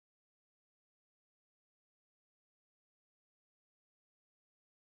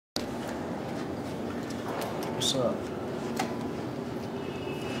what's up.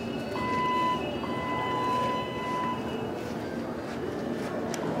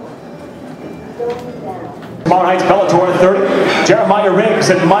 Tomorrow night's Bellator 30, Jeremiah Riggs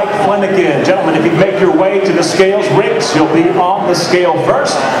and Mike Flanagan. Gentlemen, if you make your way to the scales, Riggs, you'll be on the scale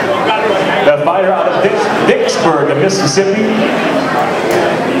first. The fighter out of Vicksburg, Mississippi.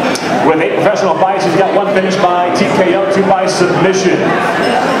 With 8 professional fights, he's got 1 finish by TKO, 2 by submission.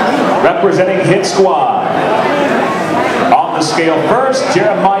 Representing Hit Squad. On the scale first,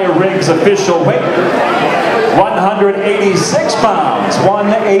 Jeremiah Riggs, official weight, 186 pounds,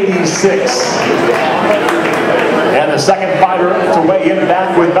 186. And the second fighter to weigh in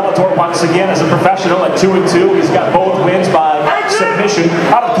back with Bellator once again as a professional at 2-2. He's got both wins by submission.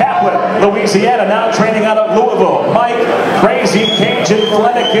 Out of Kaplan, Louisiana, now training out of Louisville, Mike Crazy Cajun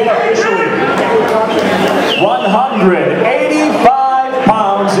Flanagan, officially 185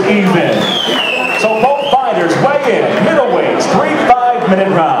 pounds even. So both fighters weigh in, middleweights, 3 5-minute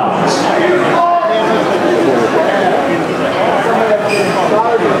rounds.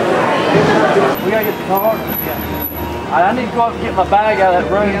 We gotta get the car. I need to go up and get my bag out of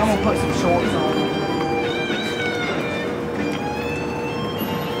that room. I'm gonna put some shorts on.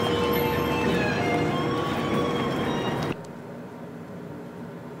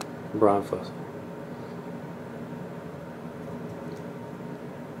 Brian Fuss.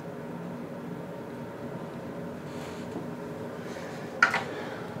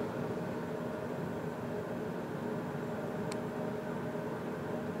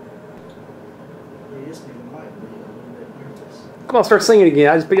 Come on, start singing again.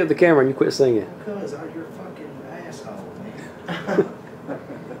 I just picked up the camera and you quit singing. Because you're a fucking asshole, man.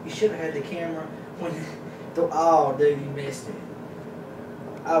 You should have had the camera when... Oh, dude, you missed it.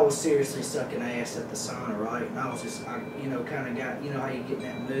 I was seriously sucking ass at the sauna, right? And I was just, you know, kind of got, you know how you get in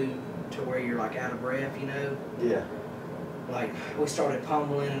that mood to where you're like out of breath, you know? Yeah. Like, we started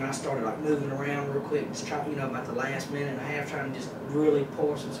pummeling and I started like moving around real quick, just trying, you know, about the last minute and a half, trying to just really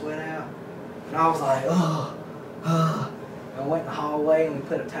pour some sweat out. And I was like, oh. I went in the hallway and we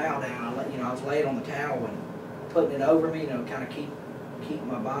put a towel down. I was laying on the towel and putting it over me, you know, kind of keep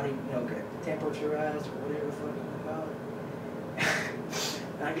my body, you know, temperaturized or whatever the fuck you call it.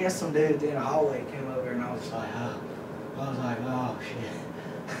 And I guess some dude in the hallway came over and I was like, oh shit.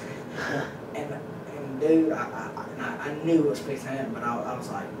 and dude, I knew it was fixing to happen, but I was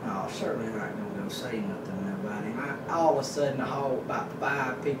like, no, certainly not gonna go say nothing to nobody. And all of a sudden, about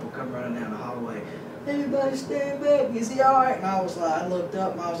 5 people come running down the hallway. Everybody stand back, is he alright? And I was like, I looked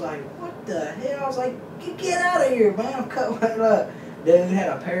up and I was like, what the hell? I was like, get out of here, man. I'm coming up. Dude had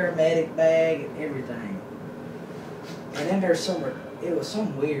a paramedic bag and everything. And then it was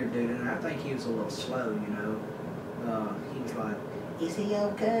some weird dude, and I think he was a little slow, you know. He was like, is he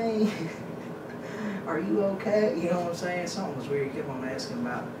okay? Are you okay? You know what I'm saying? Something was weird. He kept on asking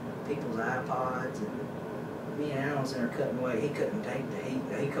about people's iPods, and me and Alan was in there cutting away. He couldn't take the heat.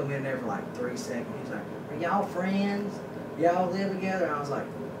 He come in there for like 3 seconds. He's like, are y'all friends? Y'all live together? And I was like,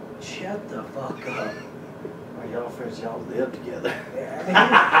 shut the fuck up. Are y'all friends? Y'all live together.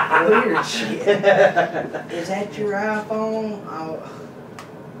 Yeah, I mean, weird shit. Is that your iPhone? I'm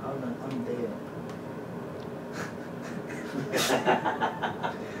dead.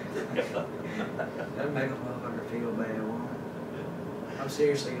 That'd make a motherfucker feel bad, won't it? I'm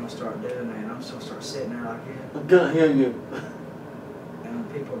seriously gonna start doing that. I'm just gonna start sitting there like that. I'm gonna hear you.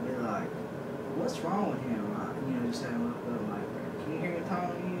 And people will be like, what's wrong with him? You know, just saying, look up like, can you hear me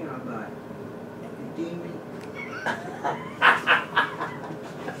talking to you? And I'm like, do you mean?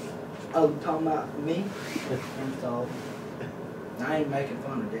 Oh, talking about me? I'm sorry. I ain't making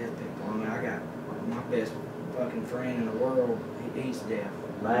fun of deaf people. I mean, I got my best fucking friend in the world. He's deaf.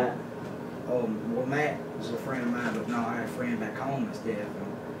 Matt? Oh, well, Matt was a friend of mine, but no, I had a friend back home that's deaf,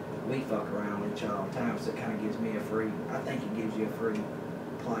 and we fuck around with each other all the time, so it kind of gives me a free, I think it gives you a free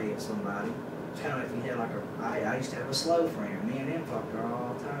play at somebody. It's kind of if you had like I used to have a slow friend. Me and him fucked her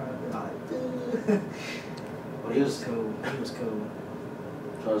all the time. I'd be like, but he was cool. He was cool.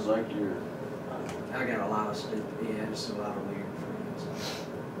 So it's like you're... I got a lot of stupid, just a lot of weird friends.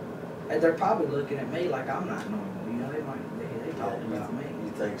 And they're probably looking at me like I'm not normal, you know, they talk about me.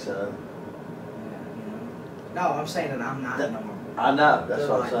 You think so? Yeah, you know. No, I'm saying that I'm not normal. I know, that's They're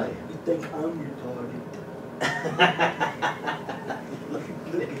what like, I'm saying. You think I'm retarded? Look at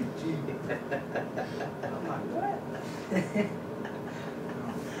you. I'm like, what?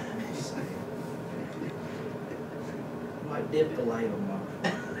 I might dip the ladle,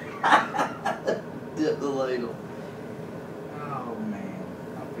 motherfucker. Dip the ladle. Oh man,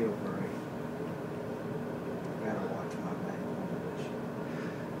 I feel great. Gotta watch my back.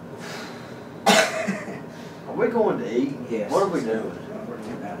 we going to eat? Yes. What are we doing? We're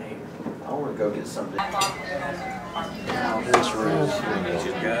getting out of here. I want to go get something. This room.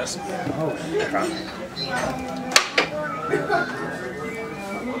 Guys. Oh,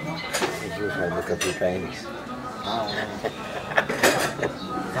 You just want to look up your panties. I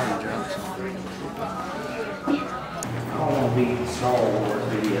don't want to be in Star Wars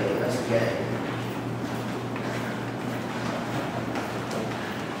video. That's okay.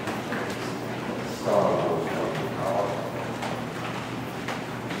 Star Wars.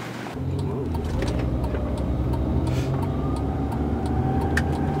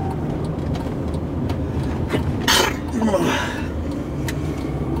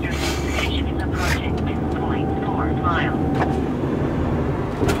 Your destination is approaching 6.4 miles.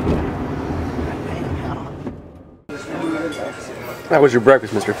 How was your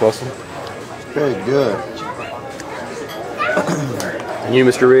breakfast, Mr. Fussell? Very good. And you,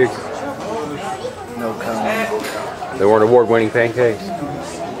 Mr. Riggs? No comment. They weren't award-winning pancakes.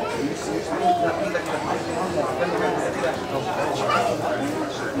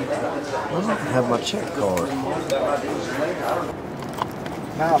 I don't have my check card.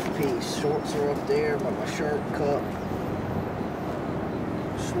 Mouthpiece. Shorts are up there, but my shirt cup.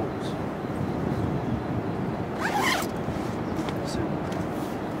 Shorts.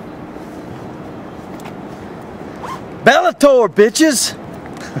 Bellator, bitches!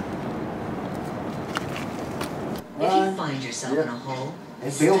 If you find yourself in a hole,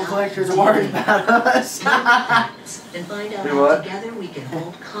 And bill collectors are worried about us. take the facts and find out Do how what? together we can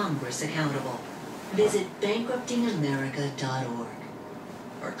hold Congress accountable. Visit bankruptingamerica.org.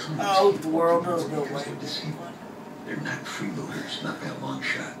 Our Congress Oh, the world does go because away. they're disabled. They're not freeloaders, not by a long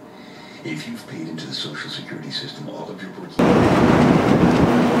shot. If you've paid into the Social Security system, all of your birthday.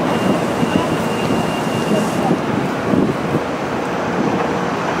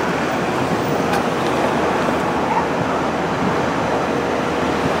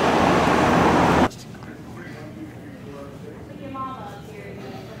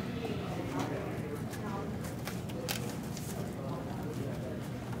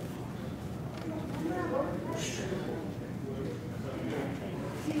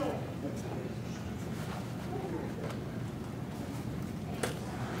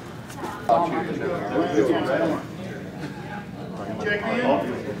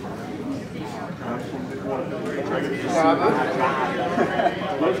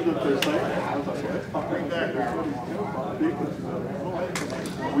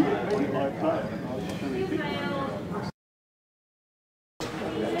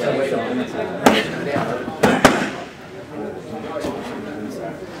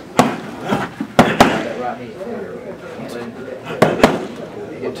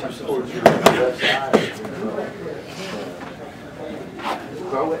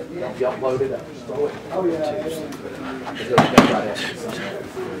 Throw it. Y'all load it up. Throw it. Oh, yeah.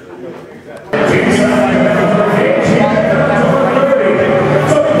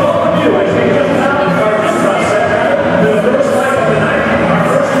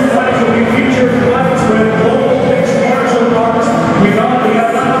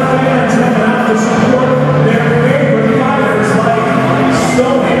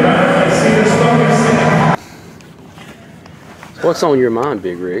 What's on your mind,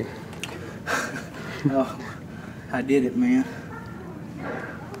 Big Rig? Oh, I did it, man.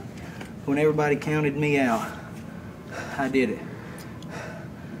 When everybody counted me out, I did it.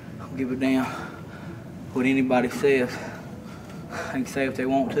 I don't give a damn what anybody says. They can say if they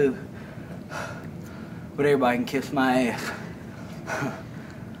want to, but everybody can kiss my ass.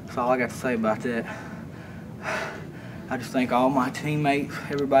 That's all I got to say about that. I just thank all my teammates,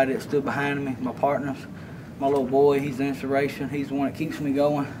 everybody that stood behind me, my partners. My little boy, he's the inspiration. He's the one that keeps me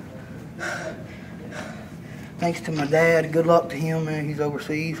going. Thanks to my dad. Good luck to him, man. He's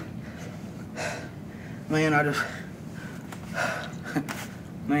overseas. Man, I just...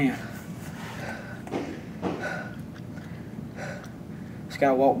 Man. Just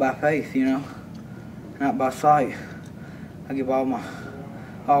gotta walk by faith, you know? Not by sight. I give all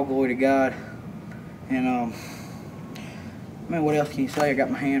glory to God. And, man, what else can you say? I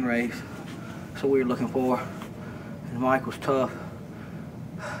got my hand raised. That's what we were looking for. And Mike was tough.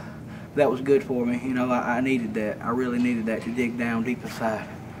 That was good for me. You know, I needed that. I really needed that to dig down deep inside.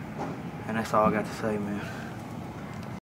 And that's all I got to say, man.